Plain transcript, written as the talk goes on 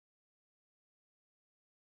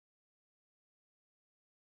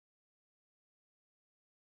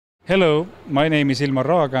Hello, my name is Ilmar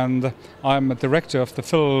Raag and I'm a director of the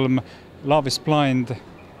film Love is Blind,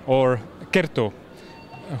 or Kertu,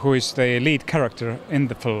 who is the lead character in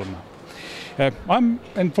the film. I'm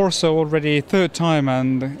in Warsaw already third time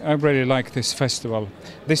and I really like this festival.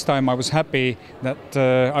 This time I was happy that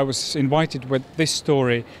I was invited with this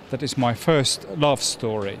story that is my first love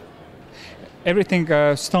story. Everything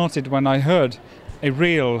started when I heard a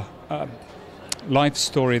real life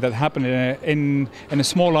story that happened in a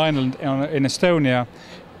small island in Estonia,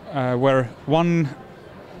 where one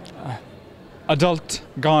adult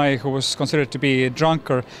guy who was considered to be a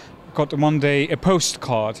drunkard got one day a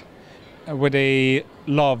postcard with a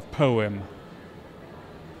love poem,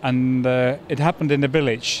 and it happened in the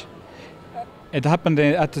village. It happened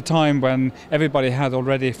at the time when everybody had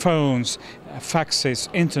already phones, faxes,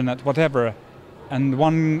 internet, whatever, and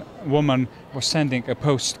one woman was sending a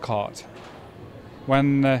postcard.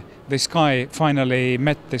 When this guy finally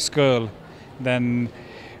met this girl, then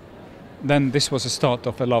this was the start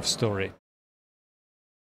of a love story.